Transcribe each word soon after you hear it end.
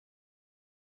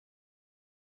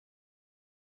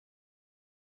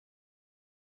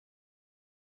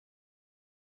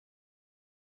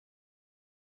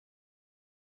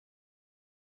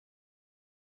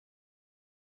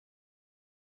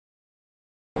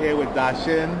with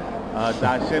Dashin.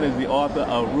 Dashin is the author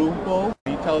of Rueful.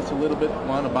 Can you tell us a little bit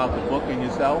more about the book and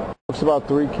yourself? It's about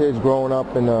three kids growing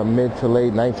up in the mid to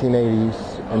late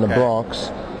 1980s in the Bronx.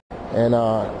 And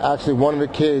actually one of the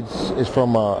kids is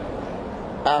from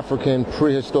African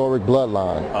prehistoric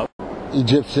bloodline.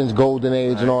 Egyptians, Golden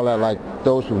Age, and all that. Like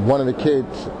those, one of the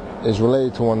kids is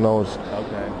related to one of those.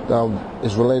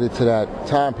 Is related to that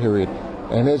time period.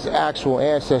 And his actual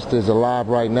ancestor is alive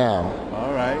right now.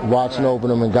 All right. Watching over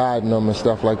them and guiding them and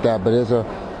stuff like that. But there's I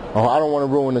don't want to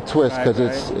ruin the twist because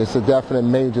it's a definite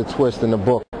major twist in the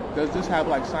book. Does this have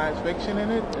like science fiction in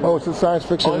it? Oh, it's a science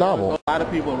fiction novel. A lot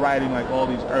of people are writing like all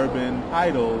these urban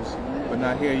titles, but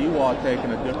now here you are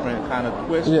taking a different kind of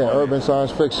twist. Yeah, urban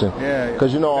science fiction. Yeah,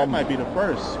 because that might be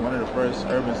one of the first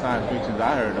urban science fictions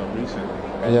I heard of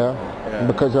recently. Yeah.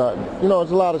 Because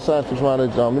there's a lot of science fiction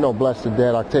writers. Bless the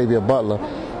dead Octavia Butler,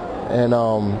 and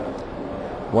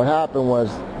what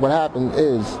happened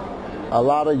is a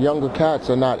lot of younger cats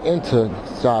are not into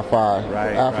sci-fi,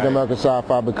 African American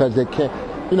sci-fi, because they can't.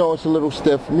 It's a little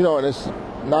stiff. And it's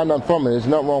not nothing from it. There's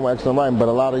nothing wrong with excellent writing, but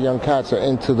a lot of young cats are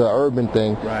into the urban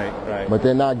thing. Right. But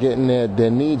they're not getting their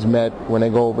needs met when they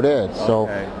go over there. So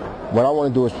what I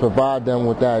want to do is provide them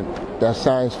with that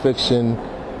science fiction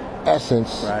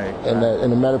essence and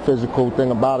the metaphysical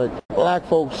thing about it. Black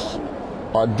folks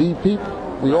are deep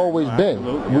people. We've always been.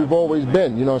 We've always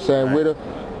been. You know what I'm saying?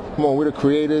 We're the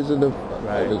creators of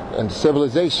and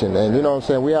civilization. And you know what I'm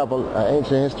saying? We have an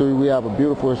ancient history. We have a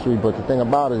beautiful history. But the thing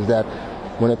about it is that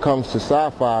when it comes to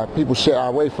sci-fi, people shy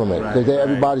away from it because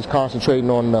everybody's concentrating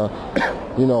on the,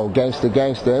 gangster,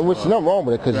 and which is nothing wrong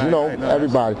with it because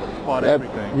everybody,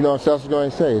 everything. So that's what I was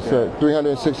going to say. It's a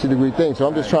 360-degree thing. So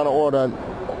I'm just trying to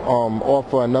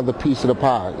offer another piece of the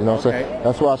pie. You know what I'm saying?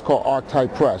 That's why it's called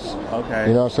Archetype Press. Okay.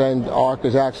 You know what I'm saying? Arc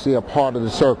is actually a part of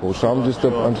the circle. So I'm just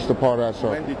a part of that circle.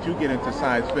 When did you get into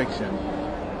science fiction?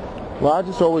 Well, I've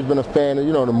just always been a fan of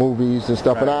the movies and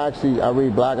stuff, and I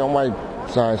read black and white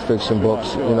science fiction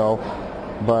books,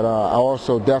 but I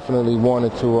also definitely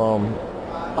wanted to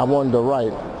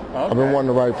write. I've been wanting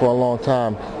to write for a long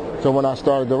time. So when I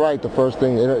started to write, the first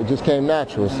thing, it just came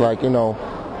natural. It's like,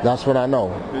 that's what I know.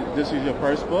 This is your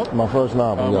first book? My first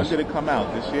novel, yes. When did it come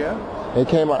out? This year? It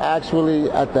came out actually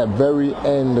at the very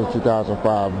end of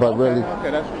 2005, but really... Okay,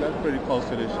 that's pretty close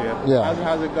to this year. Yeah.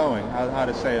 How's it going? How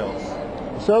the sales?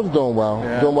 Sales doing well.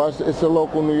 It's a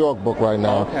local New York book right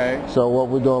now. Okay. So what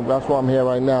we're doing, that's why I'm here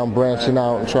right now. I'm branching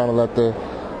out and trying to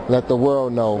let the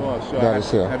world know that it's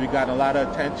here. Have you gotten a lot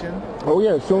of attention? Oh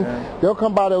yeah, soon they'll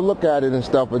come by, they'll look at it and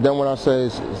stuff. But then when I say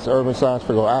it's urban science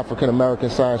fiction, or African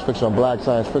American science fiction, or black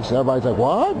science fiction, everybody's like,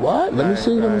 what? Let me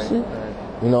see.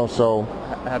 So.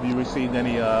 Have you received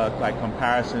any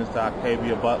comparisons to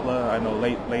Octavia Butler? I know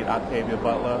late Octavia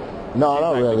Butler. No,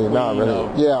 not really.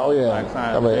 Yeah,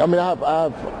 I mean, I have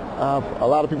a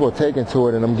lot of people are taking to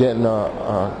it, and I'm getting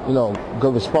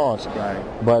good response. Right.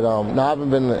 But no, I haven't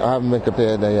been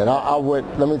compared there yet. I would.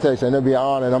 Let me tell you something. It'll be an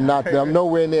honor, and I'm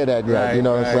nowhere near that yet. You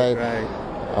know what I'm saying?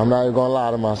 Right. I'm not even gonna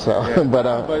lie to myself. Yeah, but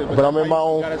I'm in my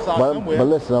own. But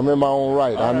listen, I'm in my own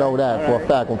right. I know that for a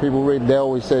fact. When people read, they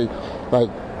always say, like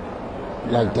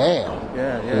damn.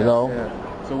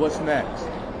 Yeah. So what's next?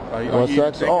 What's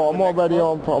next? I'm already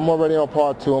on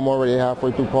part 2. I'm already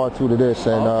halfway through part 2 to this,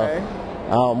 and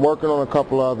I'm working on a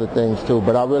couple other things too.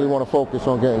 But I really want to focus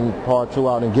on getting part 2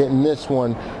 out and getting this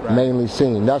one mainly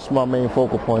seen. That's my main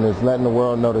focal point, is letting the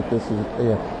world know that this is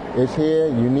it's here.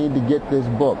 You need to get this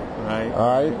book. Right.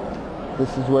 All right. This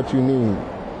is what you need.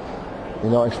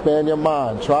 Expand your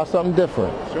mind. Try something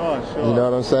different. Sure. You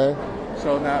know what I'm saying?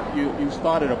 So now you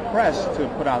started a press to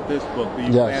put out this book. Do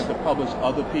you plan to publish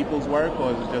other people's work,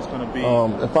 or is it just going to be?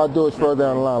 If I do it further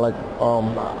down the line, like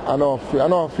I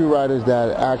know a few writers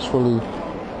that actually.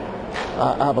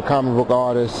 I have a comic book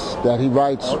artist that he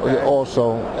writes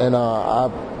also, and I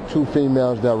have 2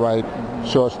 females that write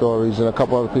short stories, and a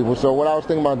couple other people. So what I was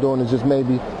thinking about doing is just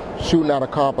maybe shooting out a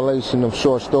compilation of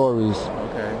short stories.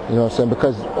 You know what I'm saying?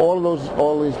 Because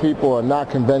all these people are not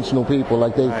conventional people.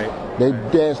 Like they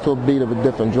dance to a beat of a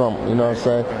different drum. You know what I'm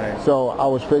saying? Right. So I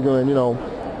was figuring,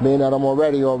 being that I'm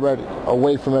already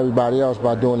away from everybody else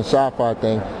by doing the sci-fi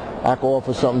thing, I could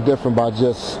offer something different by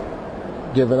just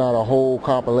giving out a whole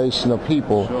compilation of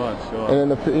people. Sure.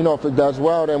 And then if it does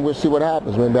well, then we'll see what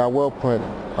happens. Maybe I will print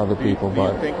other people. Do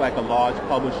you think like a large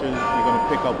publisher, you're going to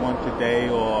pick up one today,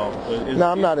 or?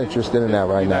 No, I'm not interested in that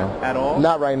right now. At all?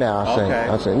 Not right now.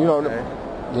 I'm saying.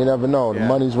 You never know. The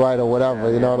money's right or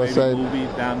whatever. You know what I'm saying? Movies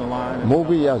down the line.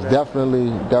 Movie, yes, definitely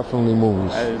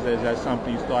movies. Is that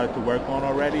something you started to work on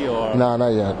already, or? No, not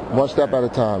yet. One step at a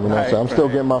time. You know what I'm saying? I'm still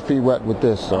getting my feet wet with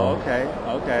this. So. Okay.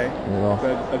 You know.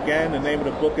 So again, the name of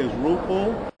the book is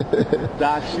Rueful.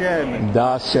 Dashen.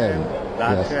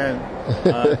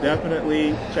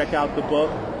 Definitely check out the book.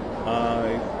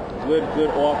 Good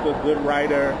author, good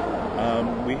writer.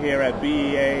 We're here at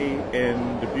BEA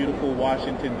in the beautiful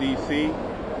Washington, D.C.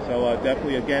 So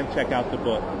definitely, again, check out the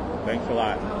book. Thanks a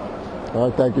lot. All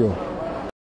right, thank you.